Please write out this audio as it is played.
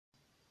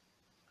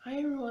Hi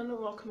everyone and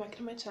welcome back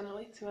to my channel,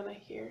 it's Ivana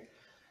here.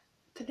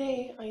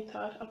 Today I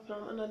thought I'll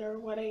film another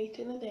what I ate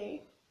in a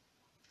day.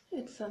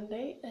 It's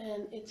Sunday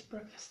and it's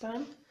breakfast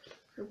time.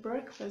 For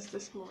breakfast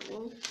this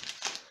morning,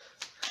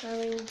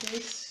 having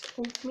this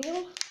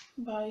oatmeal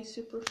by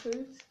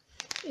Superfoods.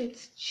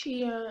 It's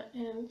chia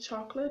and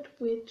chocolate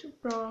with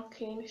raw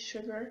cane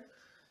sugar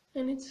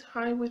and it's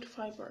high with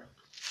fiber.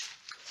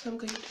 So I'm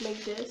going to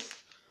make this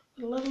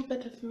with a little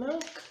bit of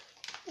milk,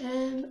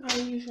 and I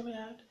usually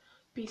add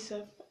a piece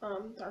of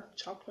dark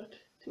chocolate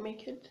to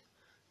make it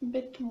a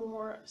bit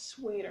more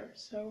sweeter.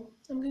 So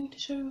I'm going to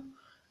show you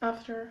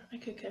after I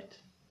cook it.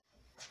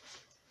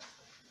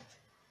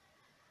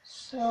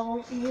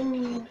 So you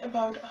need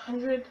about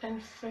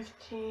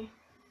 150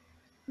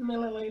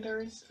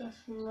 milliliters of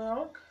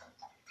milk,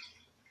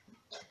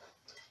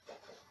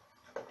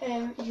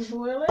 and you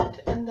boil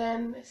it and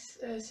then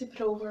sip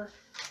it over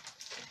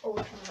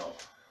oatmeal.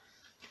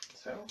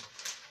 So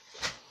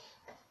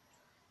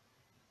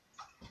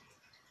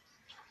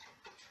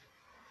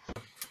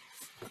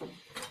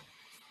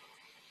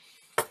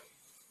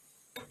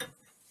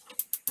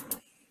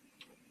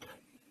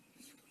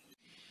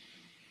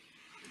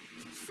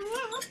Now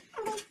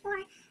I'll wait for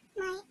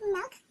my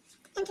milk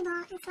and to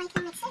boil and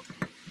slightly mix it.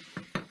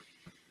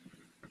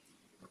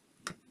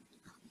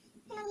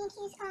 I'm not going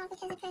to use all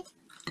because it gets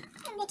a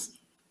bit too much.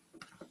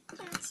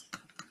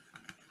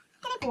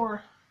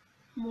 or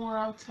more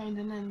outside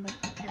than in, but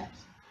who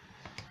cares?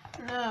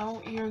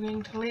 Now you're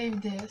going to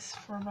leave this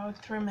for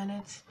about 3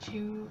 minutes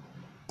to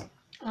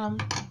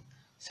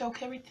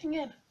soak everything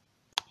in.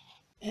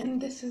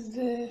 And this is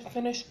the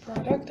finished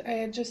product. I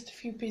had just a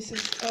few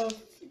pieces of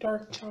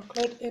dark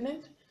chocolate in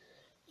it.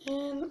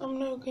 And I'm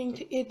now going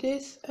to eat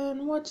this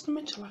and watch the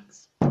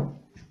Michelags.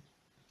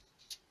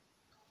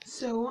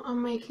 So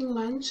I'm making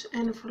lunch,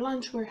 and for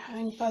lunch we're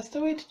having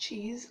pasta with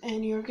cheese,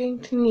 and you're going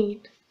to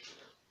need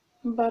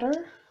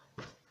butter,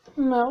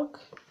 milk,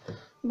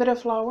 a bit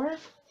of flour,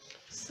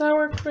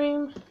 sour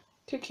cream,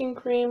 cooking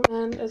cream,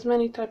 and as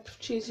many types of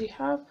cheese you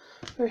have.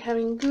 We're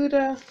having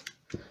Gouda,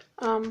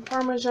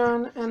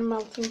 Parmesan, and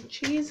melting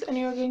cheese, and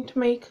you're going to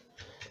make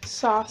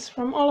sauce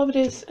from all of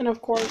this, and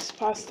of course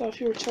pasta of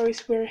your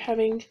choice. We're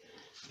having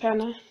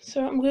panna,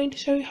 so I'm going to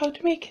show you how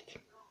to make it.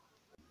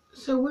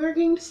 So we're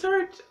going to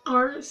start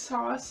our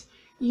sauce.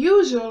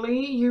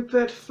 Usually you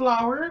put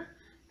flour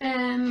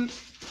and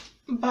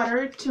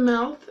butter to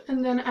melt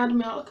and then add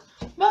milk,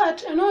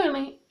 but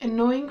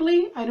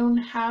annoyingly I don't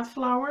have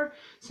flour,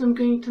 so I'm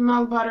going to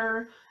melt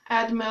butter,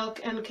 add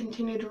milk, and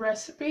continue the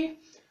recipe.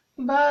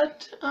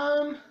 But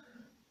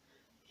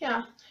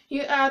yeah,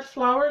 you add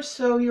flour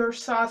so your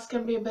sauce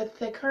can be a bit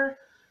thicker.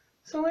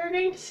 So we're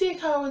going to see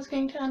how it's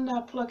going to end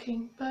up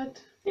looking,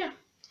 but yeah,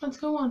 let's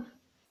go on.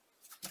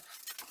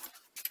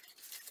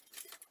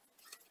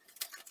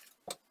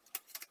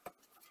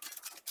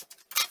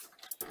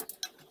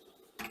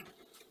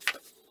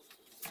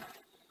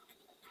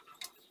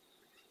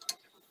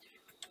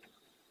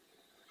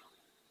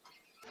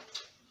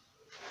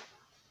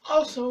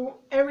 Also,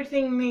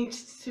 everything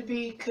needs to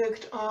be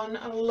cooked on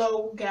a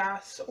low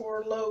gas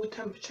or low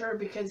temperature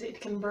because it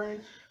can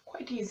burn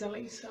quite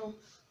easily. So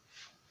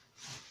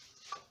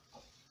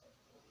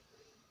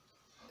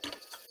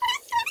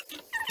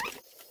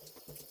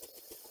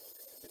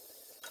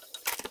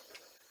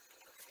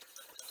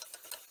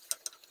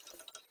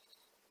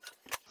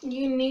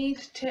you need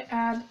to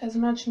add as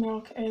much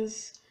milk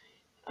as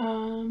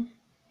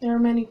there are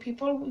many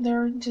people.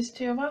 There are just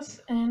two of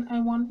us, and I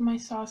want my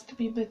sauce to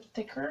be a bit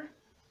thicker,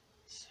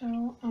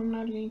 so I'm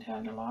not going to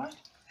add a lot.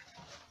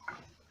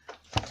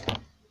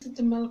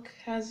 The milk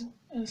has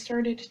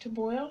started to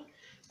boil.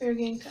 We're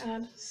going to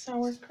add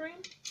sour cream,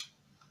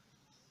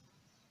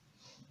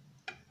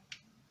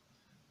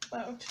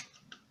 about a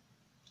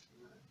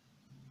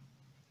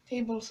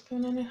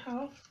tablespoon and a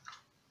half,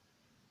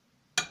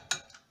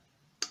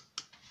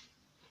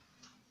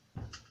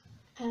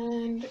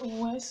 and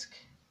whisk.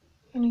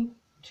 You need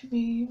to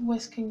be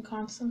whisking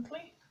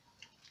constantly.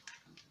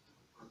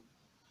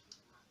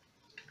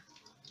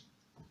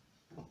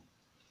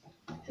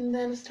 And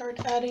then start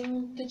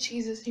adding the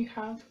cheeses you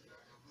have.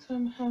 So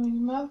I'm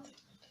having melted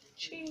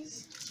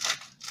cheese,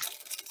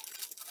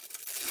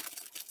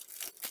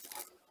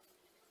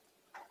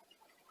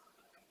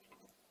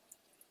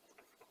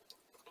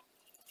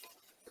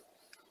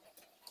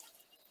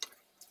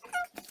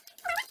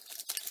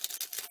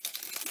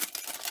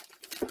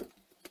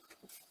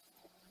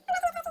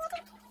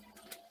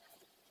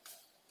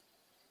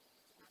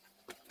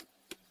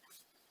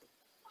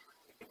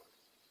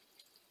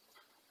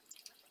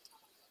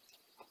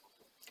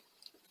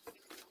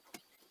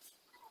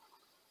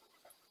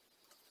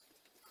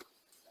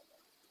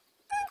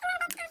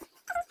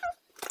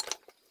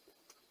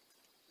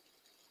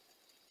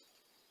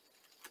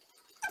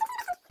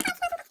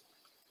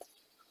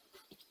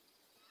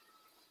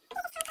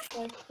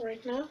 like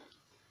right now.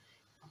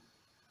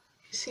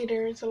 You see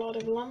there's a lot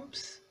of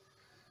lumps.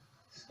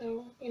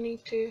 So you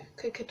need to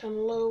cook it on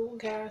low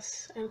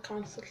gas and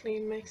constantly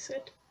mix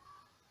it.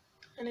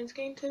 And it's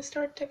going to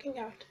start taking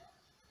out.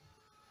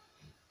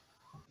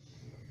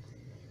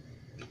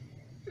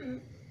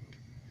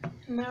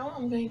 Now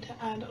I'm going to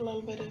add a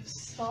little bit of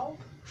salt.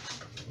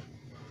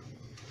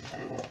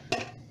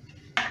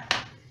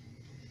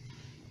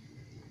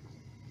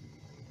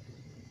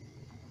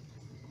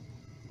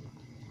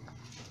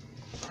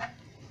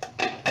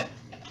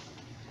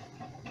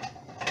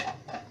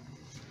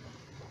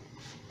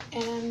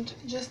 And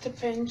just a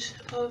pinch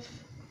of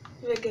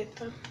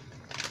Vegeta.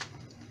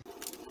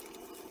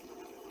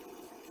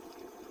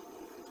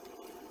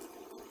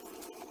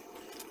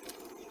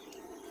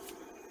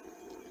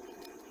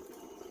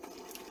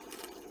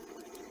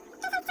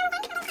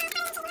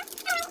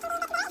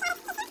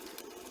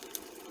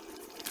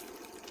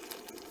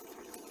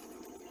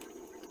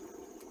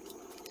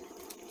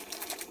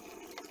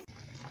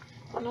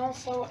 And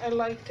also I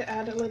like to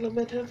add a little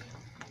bit of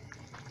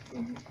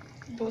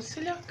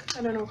bosiljak.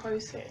 I don't know how you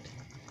say it.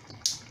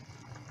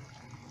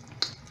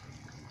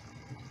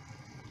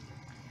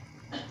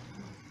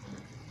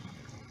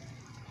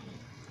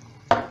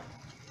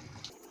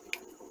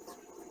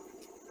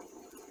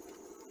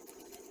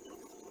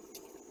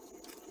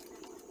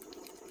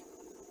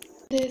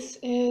 This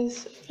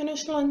is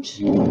finished lunch.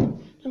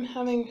 I'm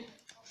having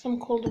some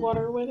cold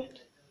water with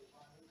it.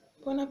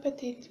 Bon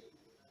appetit.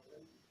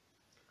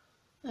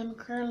 I'm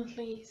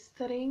currently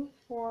studying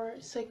for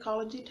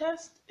psychology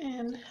test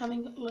and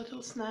having a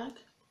little snack.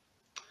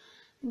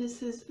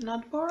 This is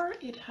nut bar.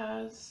 It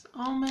has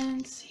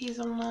almonds,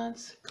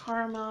 hazelnuts,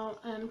 caramel,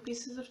 and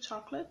pieces of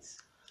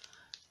chocolates.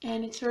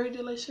 And it's very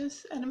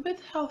delicious and a bit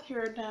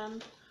healthier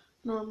than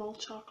normal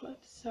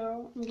chocolate.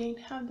 So I'm going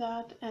to have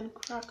that and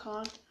crack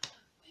on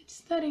with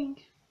studying.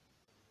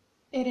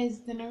 It is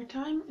dinner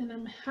time and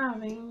I'm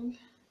having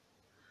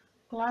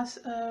a glass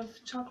of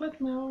chocolate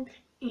milk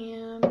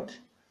and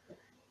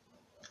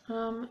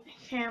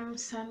ham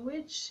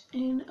sandwich,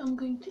 and I'm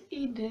going to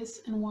eat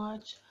this and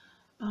watch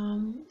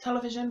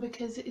television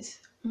because it's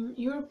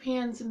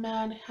Europeans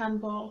Man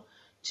Handball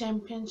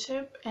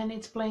Championship and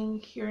it's playing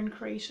here in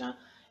Croatia,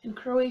 and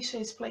Croatia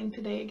is playing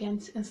today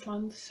against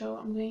Iceland, so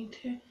I'm going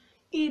to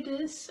eat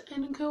this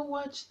and go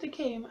watch the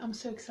game. I'm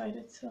so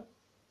excited. So,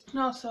 and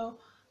also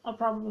I'll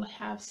probably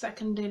have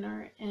second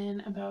dinner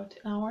in about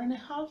an hour and a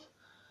half.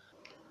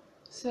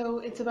 So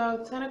it's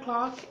about 10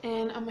 o'clock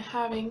and I'm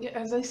having,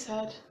 as I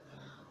said,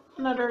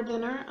 another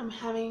dinner. I'm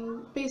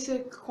having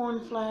basic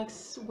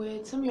cornflakes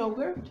with some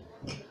yogurt.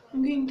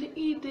 I'm going to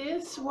eat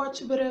this, watch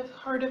a bit of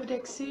Heart of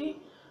Dixie,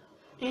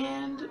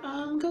 and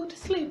go to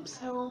sleep.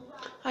 So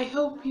I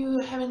hope you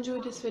have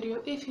enjoyed this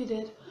video. If you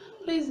did,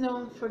 please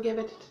don't forget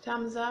it a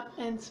thumbs up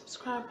and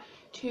subscribe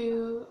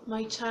to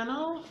my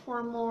channel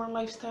for more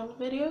lifestyle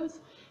videos.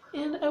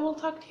 And I will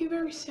talk to you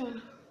very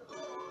soon.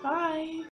 Bye!